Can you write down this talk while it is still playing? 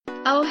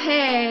Oh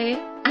hey,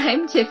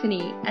 I'm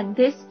Tiffany, and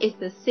this is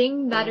the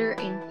Sing Better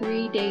in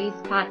 3 Days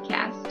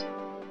podcast.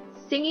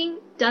 Singing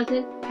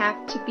doesn't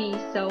have to be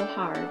so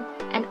hard,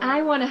 and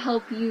I want to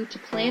help you to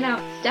plan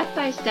out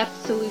step-by-step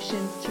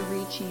solutions to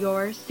reach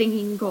your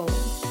singing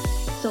goals.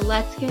 So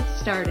let's get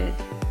started.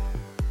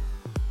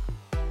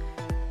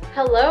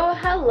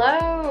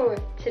 Hello!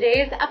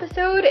 Today's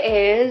episode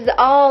is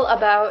all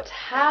about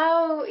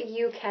how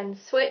you can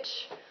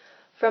switch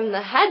from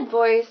the head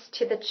voice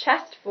to the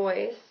chest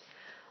voice,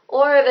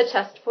 or the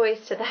chest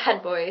voice to the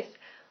head voice,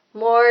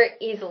 more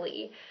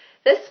easily.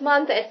 This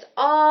month it's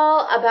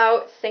all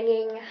about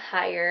singing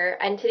higher,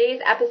 and today's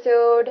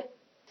episode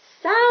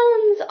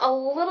sounds a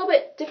little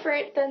bit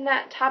different than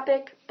that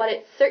topic, but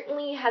it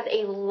certainly has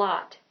a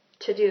lot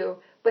to do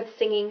with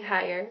singing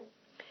higher.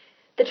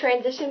 The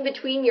transition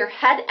between your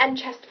head and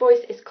chest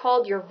voice is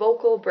called your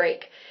vocal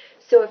break.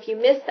 So if you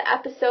missed the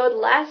episode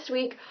last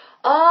week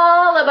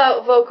all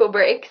about vocal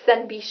breaks,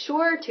 then be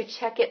sure to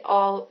check it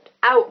all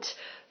out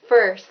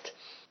first.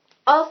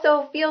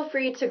 Also, feel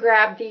free to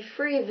grab the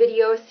free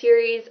video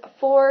series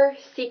 4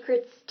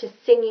 Secrets to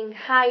Singing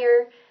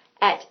Higher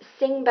at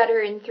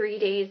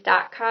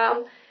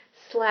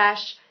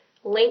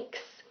singbetterin3days.com/links,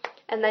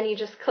 and then you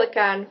just click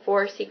on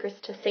 4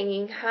 Secrets to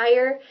Singing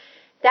Higher.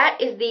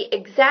 That is the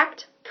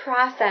exact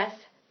process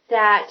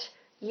that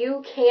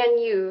you can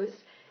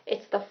use.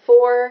 It's the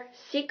 4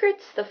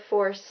 secrets, the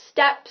 4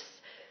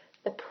 steps,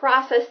 the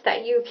process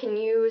that you can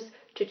use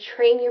to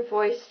train your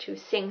voice to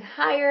sing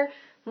higher,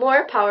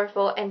 more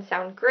powerful, and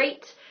sound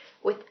great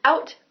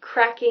without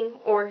cracking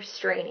or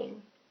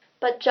straining.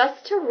 But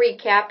just to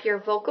recap, your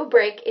vocal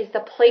break is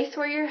the place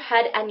where your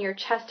head and your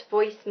chest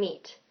voice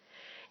meet.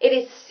 It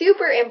is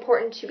super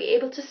important to be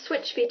able to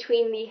switch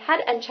between the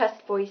head and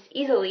chest voice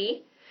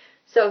easily,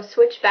 so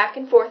switch back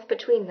and forth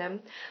between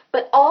them,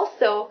 but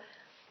also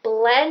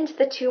blend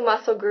the 2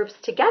 muscle groups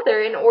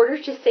together in order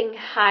to sing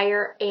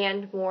higher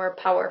and more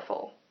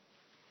powerful.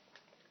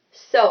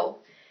 So,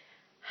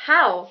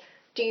 how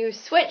do you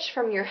switch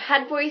from your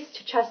head voice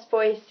to chest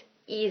voice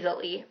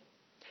easily?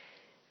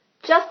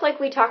 Just like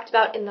we talked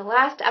about in the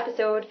last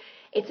episode,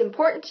 it's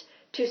important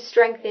to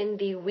strengthen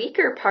the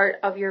weaker part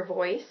of your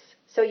voice.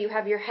 So you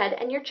have your head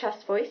and your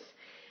chest voice,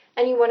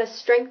 and you want to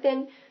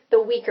strengthen the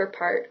weaker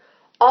part,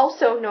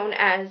 also known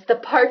as the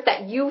part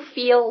that you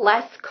feel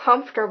less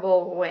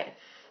comfortable with.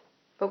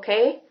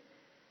 Okay?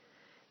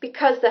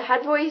 Because the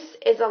head voice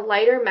is a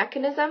lighter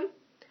mechanism,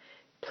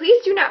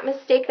 please do not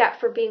mistake that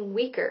for being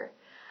weaker.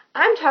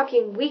 I'm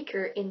talking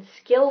weaker in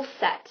skill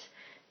set,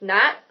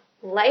 not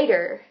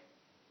lighter.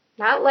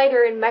 Not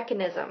lighter in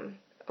mechanism,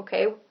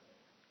 okay?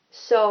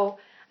 So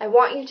I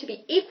want you to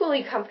be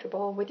equally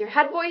comfortable with your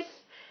head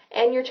voice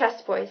and your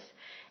chest voice.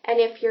 And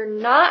if you're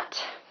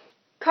not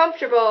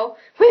comfortable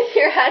with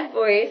your head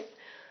voice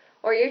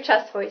or your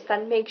chest voice,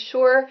 then make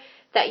sure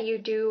that you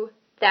do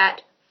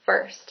that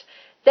first.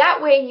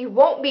 That way you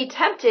won't be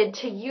tempted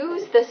to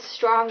use the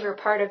stronger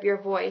part of your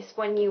voice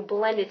when you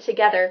blend it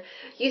together.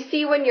 You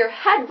see, when your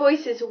head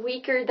voice is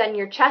weaker than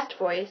your chest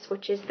voice,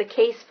 which is the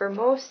case for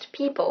most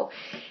people,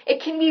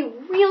 it can be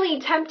really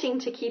tempting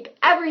to keep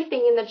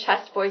everything in the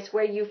chest voice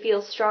where you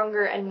feel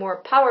stronger and more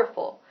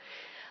powerful.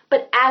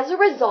 But as a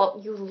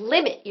result, you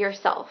limit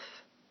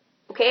yourself.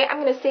 Okay, I'm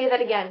going to say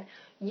that again.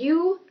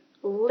 You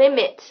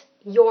limit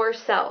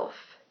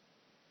yourself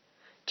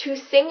to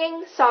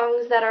singing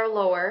songs that are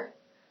lower,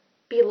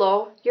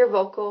 below your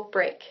vocal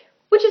break,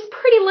 which is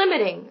pretty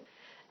limiting.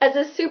 As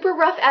a super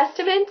rough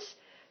estimate,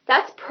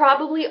 that's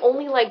probably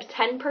only like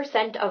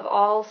 10% of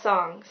all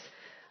songs.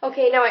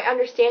 Okay, now I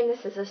understand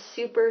this is a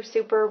super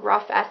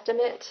rough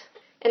estimate,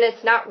 and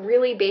it's not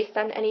really based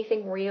on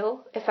anything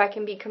real, if I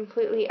can be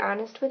completely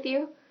honest with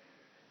you.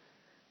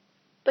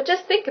 But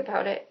just think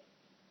about it.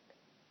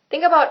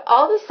 Think about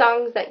all the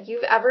songs that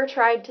you've ever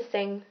tried to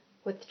sing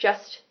with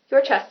just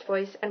your chest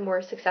voice and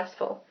were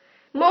successful.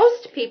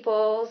 Most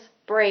people's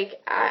break,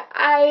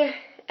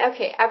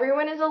 okay,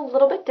 everyone is a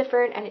little bit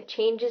different and it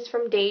changes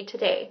from day to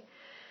day.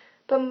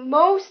 But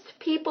most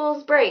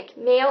people's break,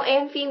 male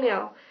and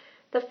female,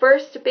 the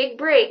first big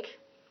break,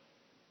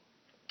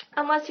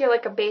 unless you're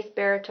like a bass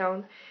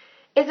baritone,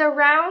 is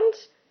around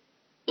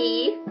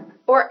E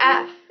or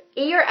F.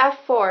 E or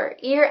F4,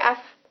 E or F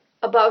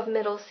above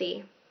middle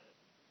C.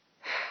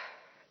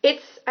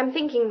 I'm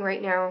thinking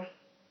right now,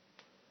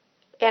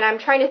 and I'm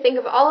trying to think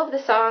of all of the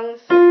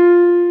songs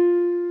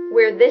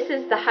where this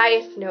is the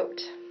highest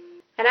note.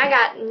 And I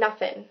got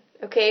nothing,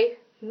 okay?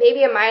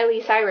 Maybe a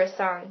Miley Cyrus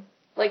song,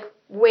 like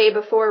way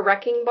before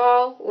Wrecking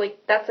Ball.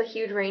 Like, that's a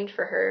huge range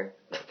for her.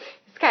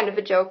 It's kind of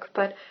a joke,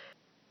 but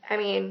I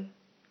mean,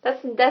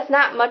 that's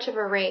not much of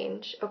a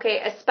range, okay?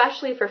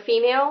 Especially for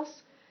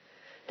females.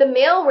 The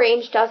male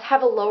range does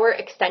have a lower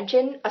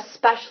extension,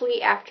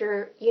 especially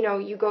after,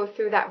 you go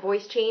through that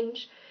voice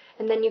change,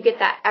 and then you get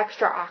that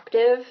extra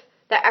octave,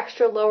 that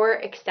extra lower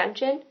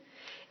extension,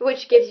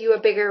 which gives you a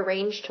bigger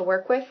range to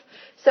work with.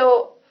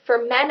 So for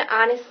men,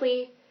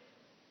 honestly,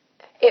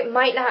 it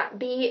might not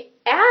be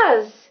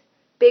as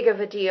big of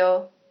a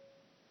deal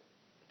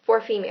for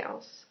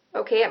females.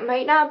 Okay, it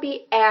might not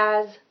be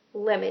as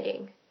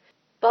limiting.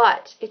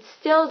 But it's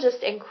still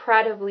just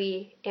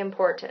incredibly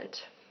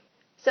important.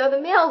 So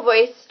the male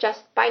voice,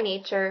 just by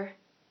nature,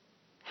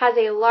 has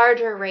a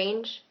larger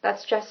range.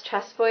 That's just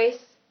chest voice.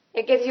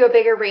 It gives you a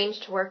bigger range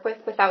to work with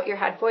without your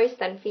head voice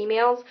than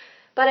females.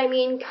 But I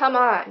mean, come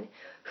on.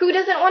 Who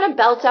doesn't want to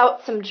belt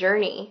out some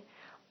Journey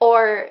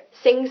or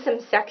sing some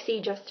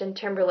sexy Justin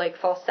Timberlake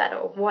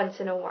falsetto once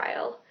in a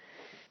while?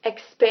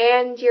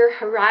 Expand your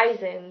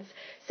horizons.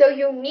 So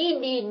you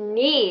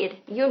need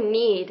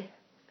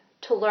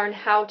to learn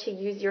how to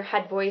use your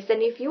head voice.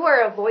 And if you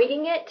are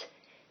avoiding it,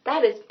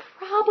 that is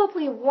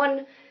probably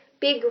one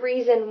big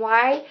reason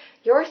why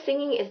your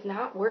singing is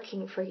not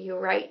working for you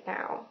right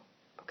now.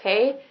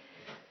 Okay?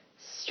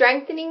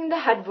 Strengthening the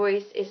head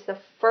voice is the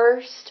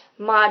first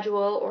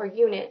module or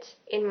unit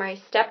in my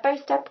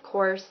step-by-step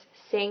course,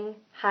 Sing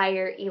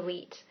Higher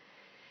Elite.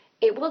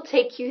 It will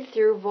take you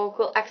through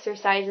vocal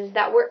exercises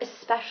that were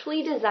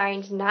especially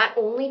designed not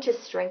only to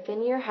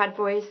strengthen your head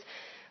voice,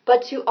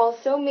 but to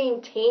also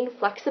maintain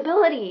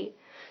flexibility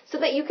so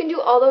that you can do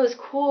all those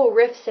cool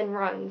riffs and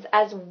runs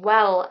as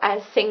well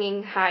as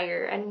singing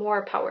higher and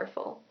more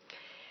powerful.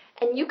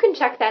 And you can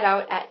check that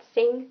out at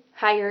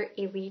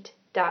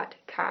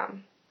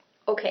singhigherelite.com.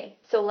 Okay,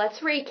 so let's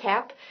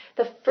recap.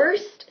 The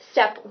first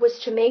step was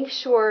to make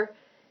sure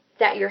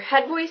that your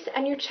head voice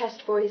and your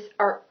chest voice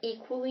are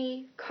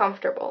equally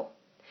comfortable.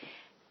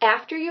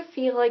 After you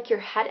feel like your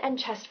head and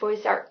chest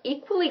voice are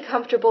equally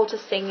comfortable to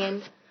sing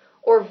in,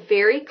 or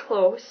very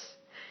close,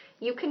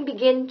 you can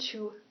begin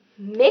to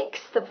mix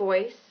the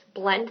voice,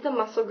 blend the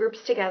muscle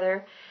groups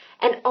together,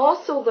 and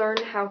also learn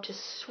how to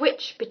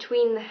switch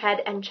between the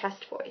head and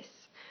chest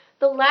voice.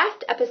 The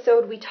last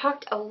episode, we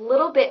talked a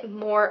little bit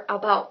more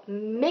about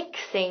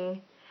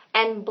mixing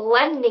and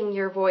blending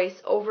your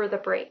voice over the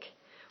break,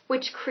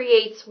 which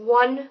creates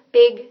one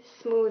big,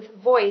 smooth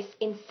voice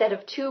instead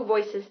of two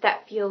voices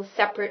that feel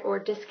separate or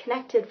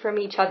disconnected from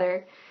each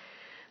other.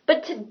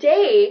 But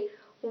today,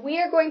 we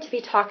are going to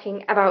be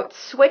talking about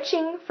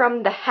switching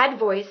from the head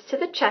voice to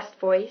the chest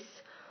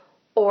voice,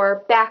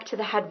 or back to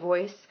the head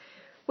voice,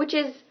 which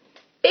is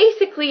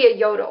basically a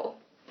yodel.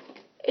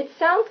 It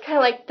sounds kind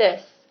of like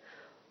this.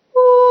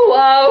 Ooh,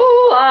 ah,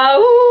 ooh, ah,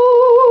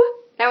 ooh.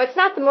 Now, it's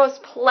not the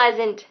most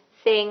pleasant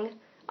thing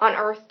on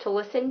earth to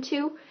listen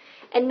to,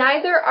 and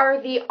neither are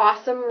the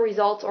awesome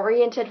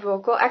results-oriented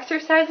vocal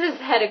exercises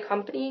that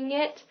accompanying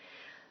it.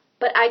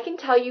 But I can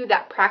tell you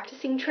that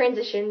practicing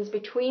transitions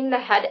between the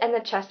head and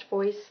the chest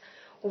voice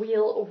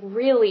will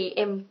really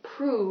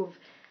improve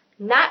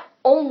not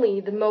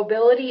only the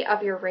mobility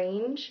of your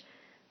range,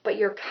 but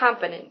your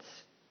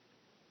confidence.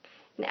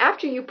 And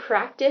after you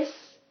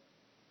practice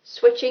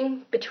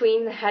switching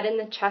between the head and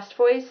the chest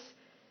voice,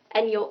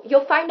 and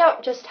you'll find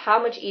out just how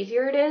much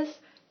easier it is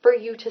for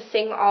you to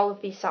sing all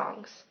of these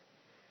songs.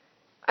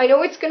 I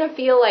know it's going to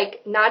feel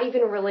like not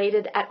even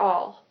related at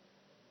all,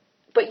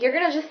 but you're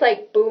going to just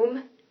like,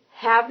 boom,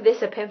 have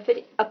this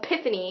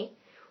epiphany,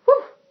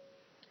 whew,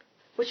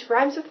 which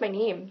rhymes with my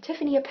name,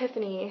 Tiffany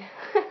Epiphany.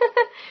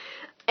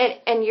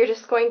 and you're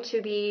just going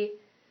to be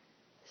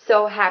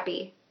so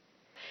happy.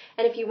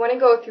 And if you want to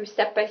go through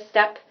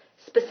step-by-step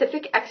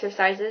specific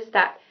exercises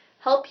that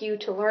help you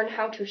to learn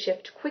how to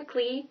shift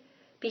quickly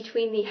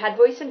between the head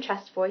voice and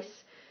chest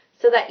voice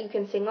so that you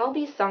can sing all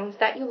these songs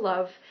that you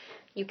love,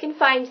 you can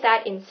find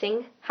that in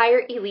Sing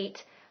Higher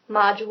Elite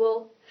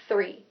Module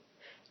 3.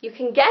 You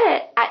can get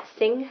it at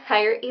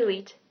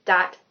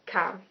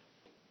singhigherelite.com.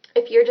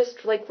 If you're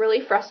just like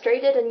really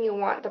frustrated and you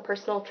want the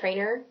personal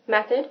trainer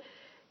method,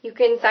 you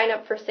can sign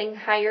up for Sing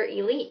Higher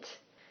Elite.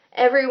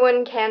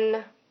 Everyone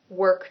can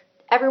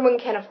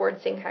afford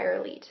Sing Higher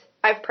Elite.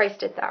 I've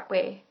priced it that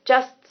way,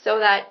 just so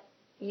that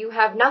you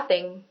have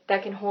nothing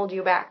that can hold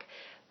you back.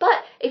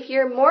 But if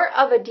you're more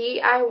of a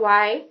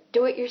DIY,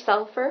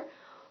 do-it-yourselfer,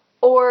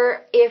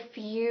 or if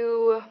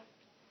you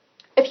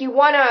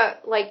want to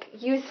like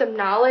use some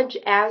knowledge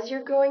as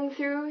you're going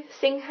through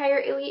Sing Higher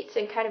Elite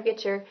and kind of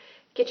get your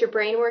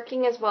brain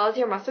working as well as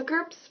your muscle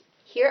groups,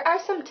 here are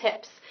some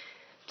tips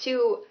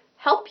to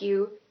help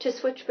you to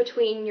switch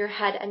between your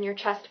head and your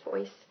chest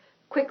voice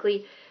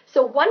quickly.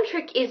 So one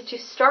trick is to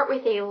start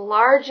with a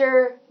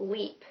larger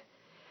leap.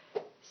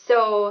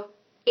 So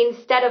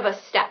instead of a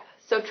step.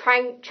 So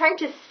trying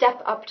to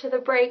step up to the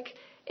break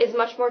is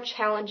much more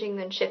challenging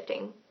than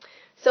shifting.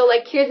 So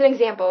like here's an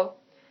example.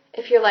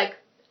 If you're like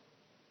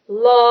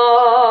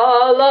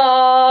la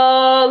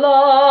la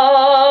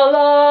la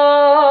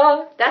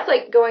la, that's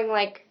like going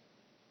like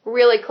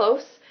really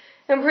close,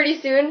 and pretty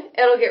soon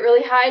it'll get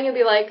really high and you'll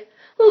be like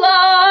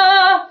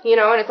la,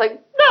 and it's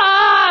like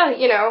la,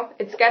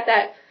 it's got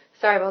that.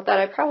 Sorry about that.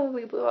 I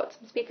probably blew out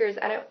some speakers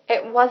and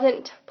it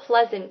wasn't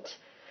pleasant,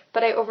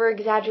 but I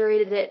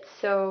over-exaggerated it,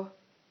 so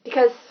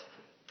because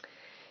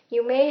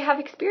you may have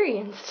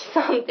experienced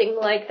something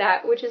like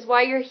that, which is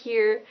why you're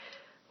here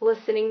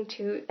listening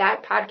to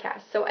that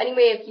podcast. So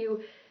anyway, if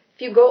you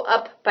go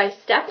up by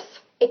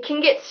steps, it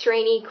can get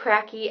strainy,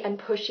 cracky, and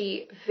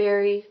pushy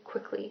very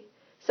quickly.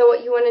 So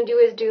what you want to do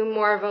is do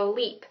more of a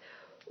leap.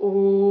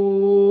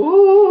 Ooh,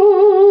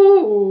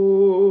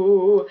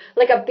 ooh,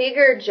 like a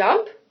bigger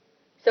jump.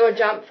 So a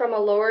jump from a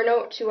lower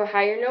note to a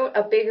higher note,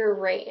 a bigger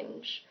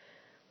range.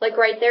 Like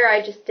right there,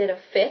 I just did a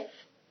fifth.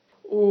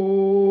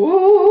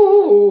 Ooh.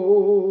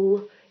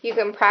 You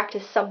can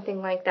practice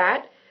something like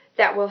that.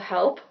 That will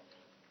help.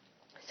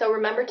 So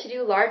remember to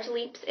do large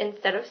leaps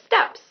instead of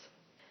steps.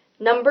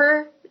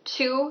 Number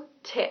 2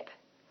 tip.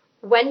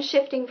 When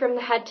shifting from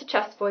the head to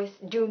chest voice,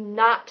 do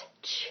not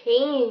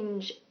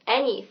change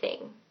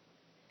anything.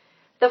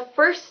 The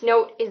first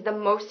note is the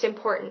most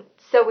important.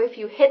 So if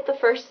you hit the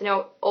first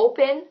note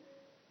open,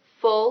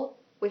 full,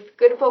 with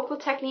good vocal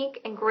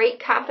technique and great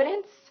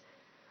confidence,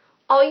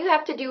 all you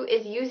have to do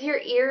is use your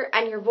ear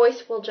and your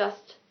voice will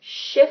just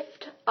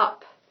shift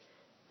up.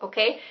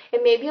 Okay?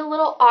 It may be a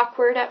little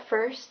awkward at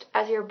first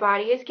as your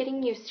body is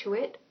getting used to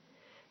it,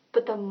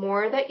 but the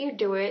more that you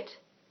do it,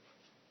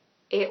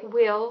 it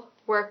will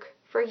work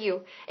for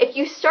you. If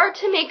you start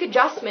to make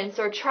adjustments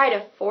or try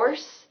to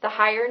force the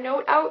higher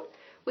note out,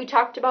 we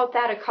talked about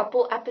that a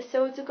couple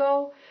episodes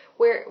ago,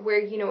 where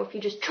if you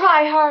just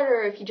try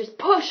harder, if you just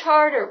push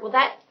harder, well,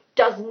 that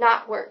does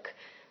not work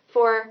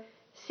for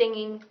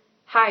singing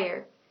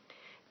higher.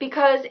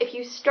 Because if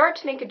you start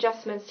to make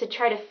adjustments to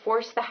try to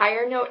force the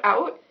higher note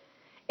out,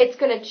 it's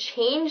going to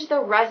change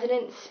the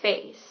resonant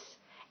space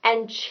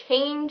and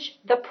change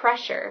the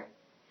pressure,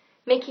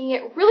 making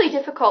it really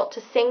difficult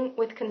to sing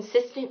with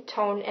consistent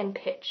tone and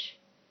pitch.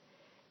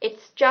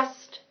 It's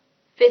just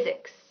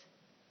physics.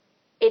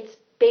 It's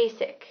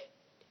basic.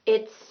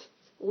 It's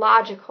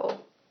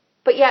logical.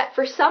 But yet,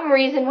 for some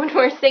reason, when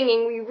we're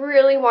singing, we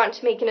really want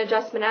to make an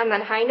adjustment on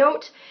that high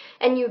note,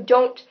 and you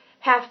don't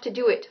have to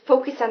do it.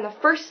 Focus on the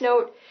first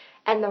note,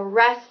 and the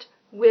rest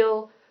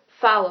will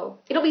follow.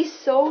 It'll be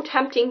so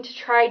tempting to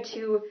try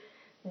to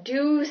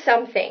do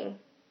something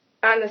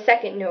on the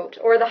second note,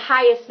 or the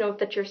highest note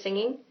that you're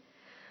singing.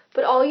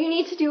 But all you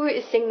need to do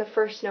is sing the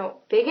first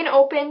note. Big and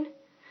open,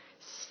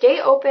 stay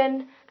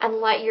open,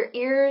 and let your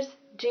ears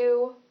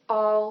do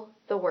all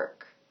the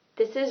work.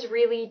 This is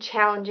really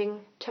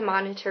challenging to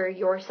monitor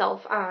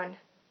yourself on,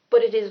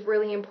 but it is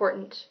really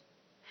important.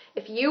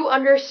 If you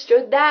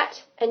understood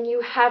that and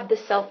you have the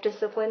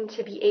self-discipline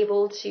to be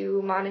able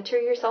to monitor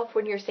yourself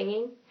when you're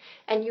singing,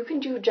 and you can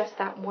do just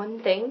that one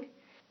thing,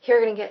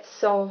 you're going to get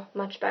so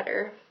much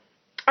better.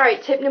 All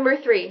right, tip number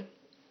 3.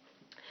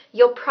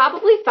 You'll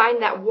probably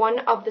find that one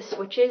of the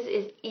switches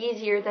is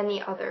easier than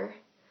the other.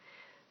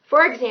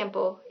 For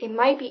example, it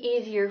might be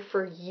easier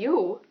for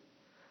you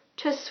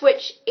to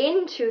switch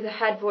into the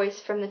head voice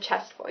from the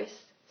chest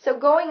voice. So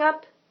going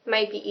up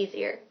might be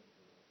easier.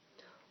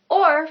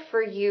 Or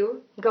for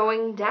you,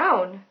 going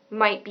down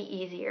might be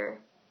easier.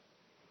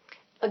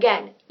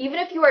 Again, even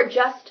if you are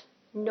just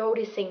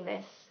noticing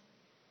this,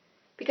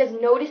 because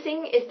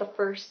noticing is the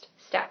first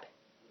step.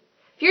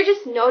 If you're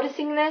just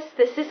noticing this,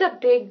 this is a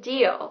big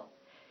deal.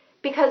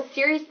 Because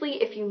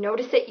seriously, if you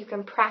notice it, you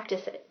can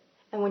practice it.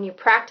 And when you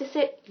practice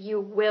it, you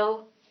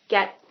will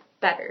get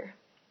better.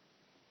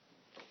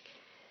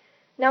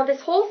 Now,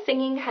 this whole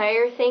singing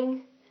higher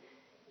thing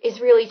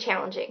is really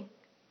challenging.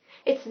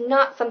 It's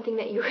not something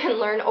that you can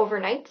learn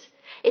overnight.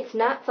 It's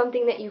not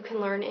something that you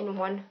can learn in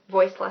one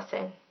voice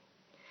lesson.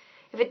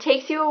 If it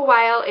takes you a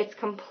while, it's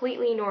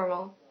completely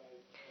normal.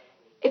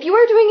 If you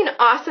are doing an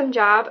awesome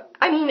job,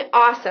 I mean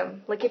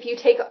awesome, like if you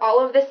take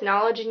all of this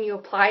knowledge and you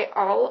apply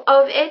all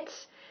of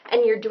it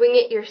and you're doing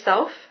it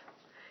yourself,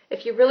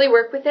 if you really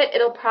work with it,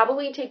 it'll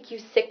probably take you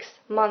 6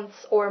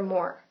 months or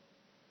more.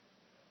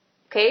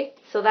 Okay,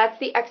 so that's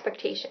the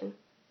expectation.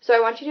 So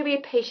I want you to be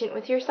patient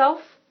with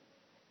yourself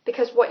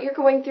because what you're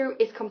going through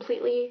is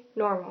completely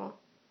normal.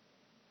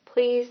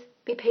 Please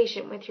be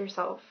patient with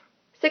yourself.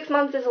 6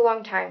 months is a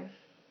long time.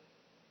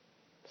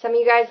 Some of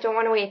you guys don't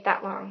want to wait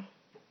that long.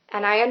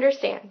 And I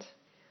understand.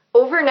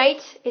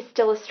 Overnight is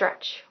still a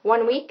stretch.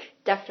 1 week,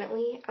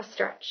 definitely a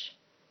stretch.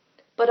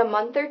 But a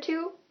month or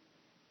 2,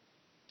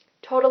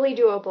 totally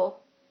doable.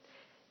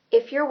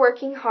 If you're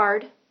working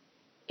hard,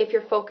 if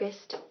you're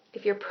focused,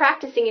 if you're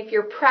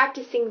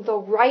practicing the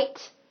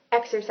right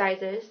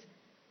exercises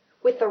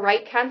with the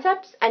right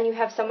concepts and you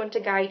have someone to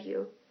guide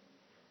you,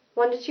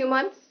 1 to 2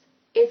 months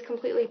is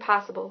completely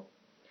possible.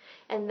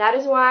 And that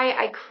is why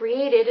I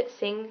created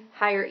Sing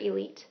Higher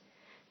Elite.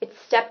 It's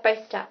step by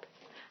step.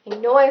 I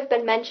know I've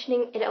been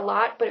mentioning it a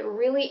lot, but it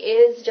really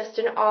is just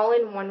an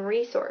all-in-one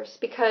resource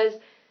because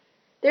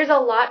there's a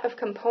lot of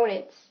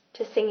components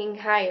to singing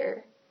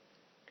higher.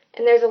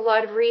 And there's a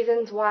lot of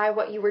reasons why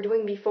what you were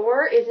doing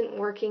before isn't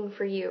working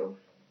for you.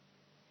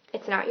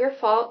 It's not your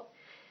fault,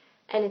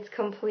 and it's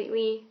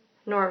completely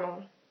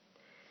normal.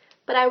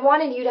 But I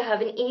wanted you to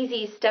have an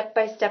easy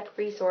step-by-step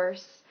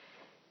resource,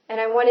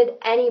 and I wanted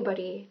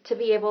anybody to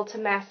be able to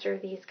master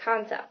these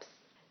concepts.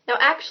 Now,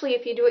 actually,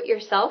 if you do it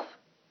yourself,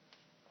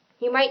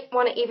 you might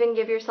want to even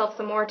give yourself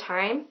some more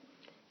time,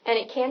 and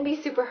it can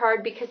be super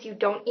hard because you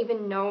don't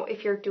even know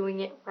if you're doing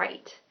it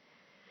right.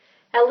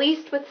 At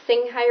least with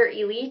Sing Higher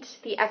Elite,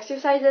 the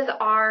exercises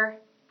are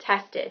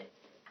tested.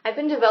 I've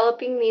been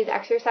developing these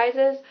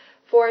exercises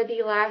for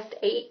the last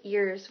 8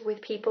 years with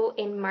people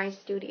in my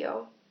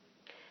studio.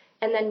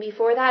 And then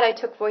before that, I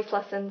took voice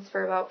lessons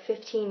for about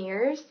 15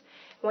 years.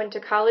 Went to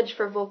college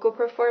for vocal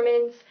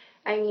performance.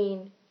 I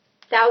mean,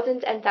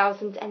 thousands and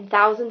thousands and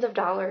thousands of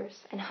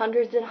dollars and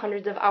hundreds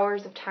of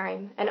hours of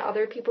time and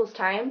other people's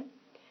time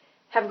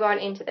have gone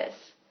into this.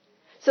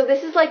 So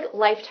this is like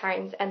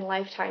lifetimes and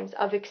lifetimes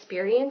of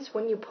experience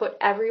when you put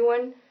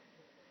everyone,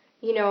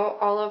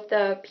 all of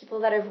the people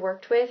that I've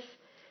worked with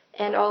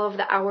and all of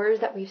the hours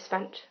that we've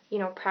spent,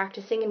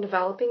 practicing and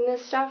developing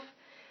this stuff.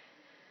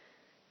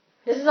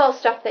 This is all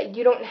stuff that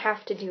you don't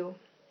have to do,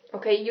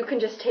 okay? You can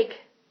just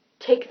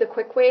take the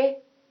quick way,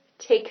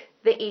 take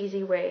the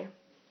easy way.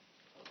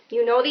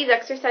 These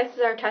exercises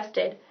are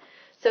tested.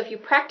 So if you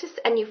practice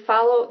and you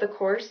follow the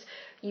course,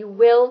 you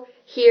will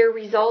hear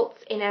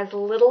results in as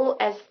little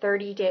as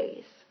 30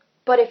 days.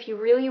 But if you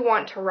really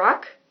want to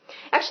rock,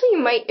 actually you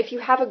might, if you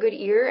have a good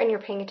ear and you're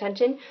paying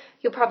attention,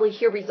 you'll probably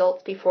hear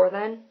results before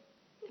then.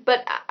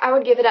 But I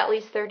would give it at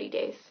least 30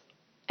 days.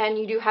 And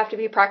you do have to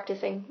be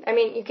practicing. I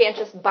mean, you can't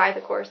just buy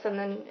the course and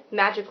then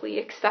magically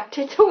expect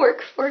it to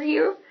work for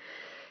you.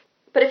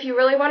 But if you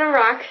really want to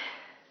rock,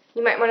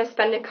 you might want to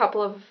spend a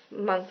couple of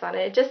months on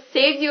it. It just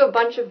saves you a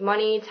bunch of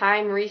money,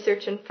 time,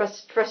 research, and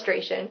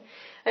frustration.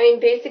 I mean,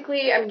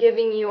 basically, I'm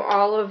giving you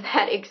all of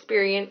that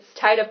experience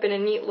tied up in a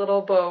neat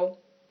little bow.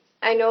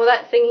 I know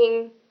that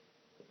singing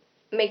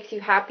makes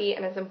you happy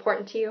and is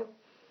important to you.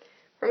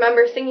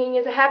 Remember, singing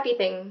is a happy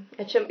thing.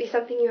 It shouldn't be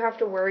something you have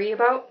to worry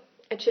about.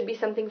 It should be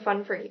something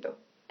fun for you.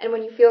 And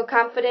when you feel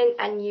confident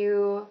and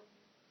your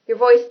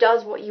voice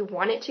does what you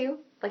want it to,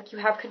 like you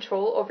have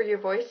control over your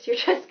voice, you're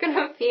just going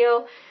to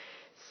feel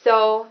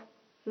so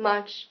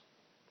much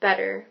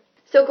better.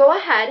 So go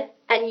ahead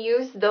and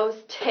use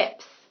those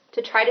tips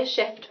to try to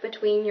shift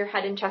between your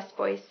head and chest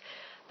voice.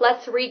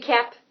 Let's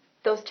recap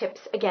those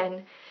tips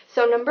again.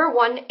 So number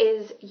 1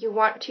 is you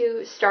want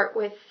to start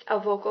with a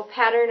vocal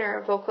pattern or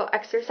a vocal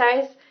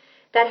exercise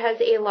that has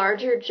a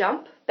larger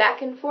jump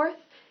back and forth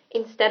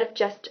instead of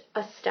just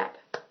a step.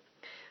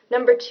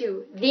 Number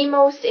 2, the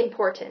most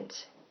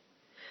important.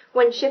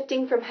 When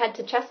shifting from head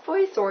to chest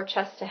voice or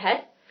chest to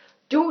head,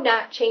 do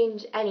not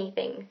change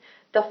anything.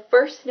 The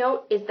first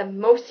note is the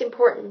most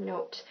important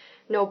note.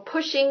 No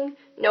pushing,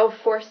 no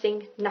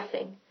forcing,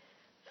 nothing.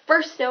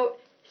 First note,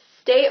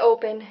 stay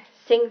open,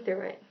 sing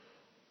through it.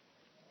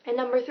 And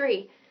number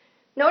 3,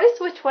 notice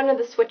which one of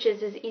the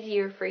switches is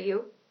easier for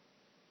you,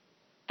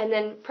 and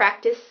then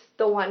practice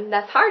the one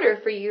that's harder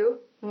for you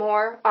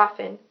more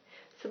often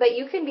so that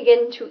you can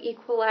begin to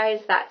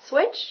equalize that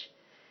switch,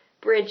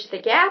 bridge the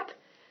gap,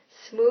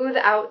 smooth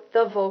out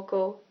the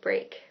vocal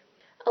break.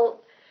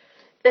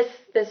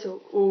 This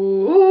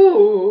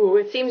ooh,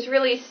 it seems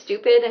really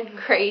stupid and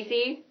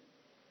crazy,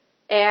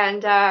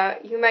 and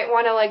you might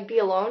want to be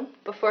alone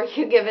before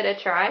you give it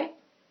a try.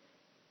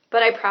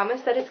 But I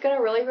promise that it's going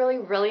to really, really,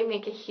 really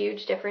make a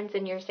huge difference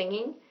in your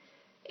singing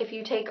if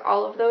you take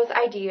all of those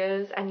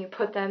ideas and you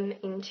put them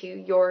into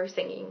your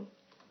singing.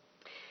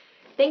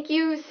 Thank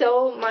you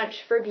so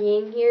much for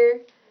being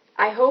here.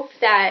 I hope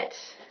that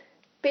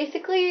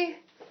basically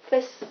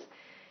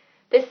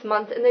this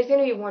month, and there's going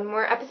to be one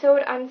more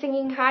episode on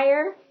singing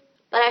higher,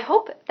 but I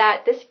hope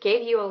that this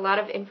gave you a lot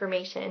of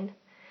information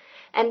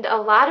and a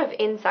lot of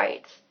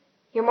insights.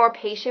 You're more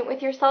patient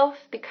with yourself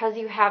because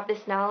you have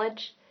this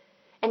knowledge,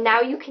 and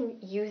now you can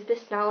use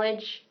this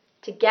knowledge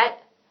to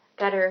get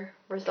better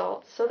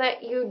results so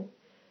that you,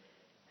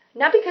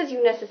 not because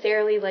you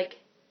necessarily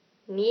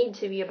need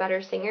to be a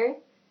better singer,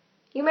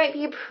 you might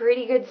be a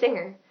pretty good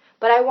singer,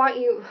 but I want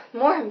you,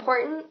 more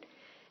important,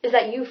 is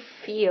that you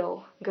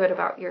feel good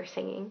about your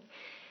singing.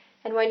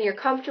 And when you're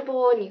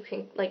comfortable and you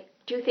can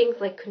do things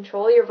like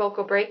control your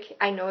vocal break,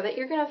 I know that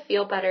you're going to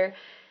feel better,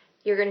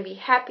 you're going to be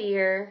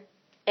happier,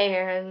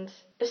 and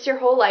just your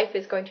whole life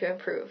is going to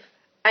improve.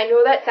 I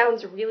know that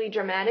sounds really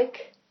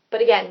dramatic,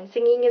 but again,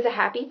 singing is a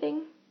happy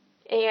thing,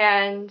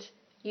 and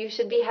you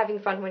should be having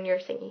fun when you're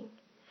singing.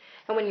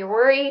 And when you're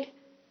worried,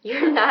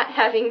 you're not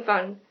having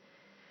fun.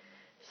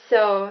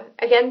 So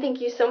again,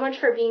 thank you so much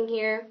for being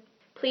here.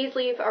 Please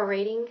leave a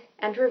rating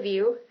and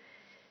review.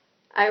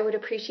 I would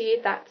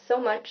appreciate that so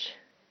much.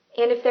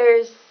 And if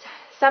there's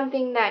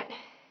something that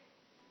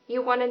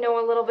you want to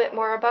know a little bit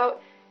more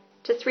about,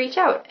 just reach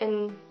out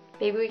and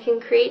maybe we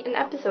can create an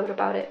episode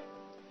about it.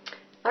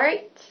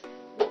 Alright,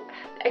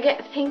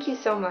 again, thank you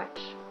so much.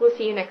 We'll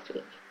see you next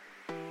week.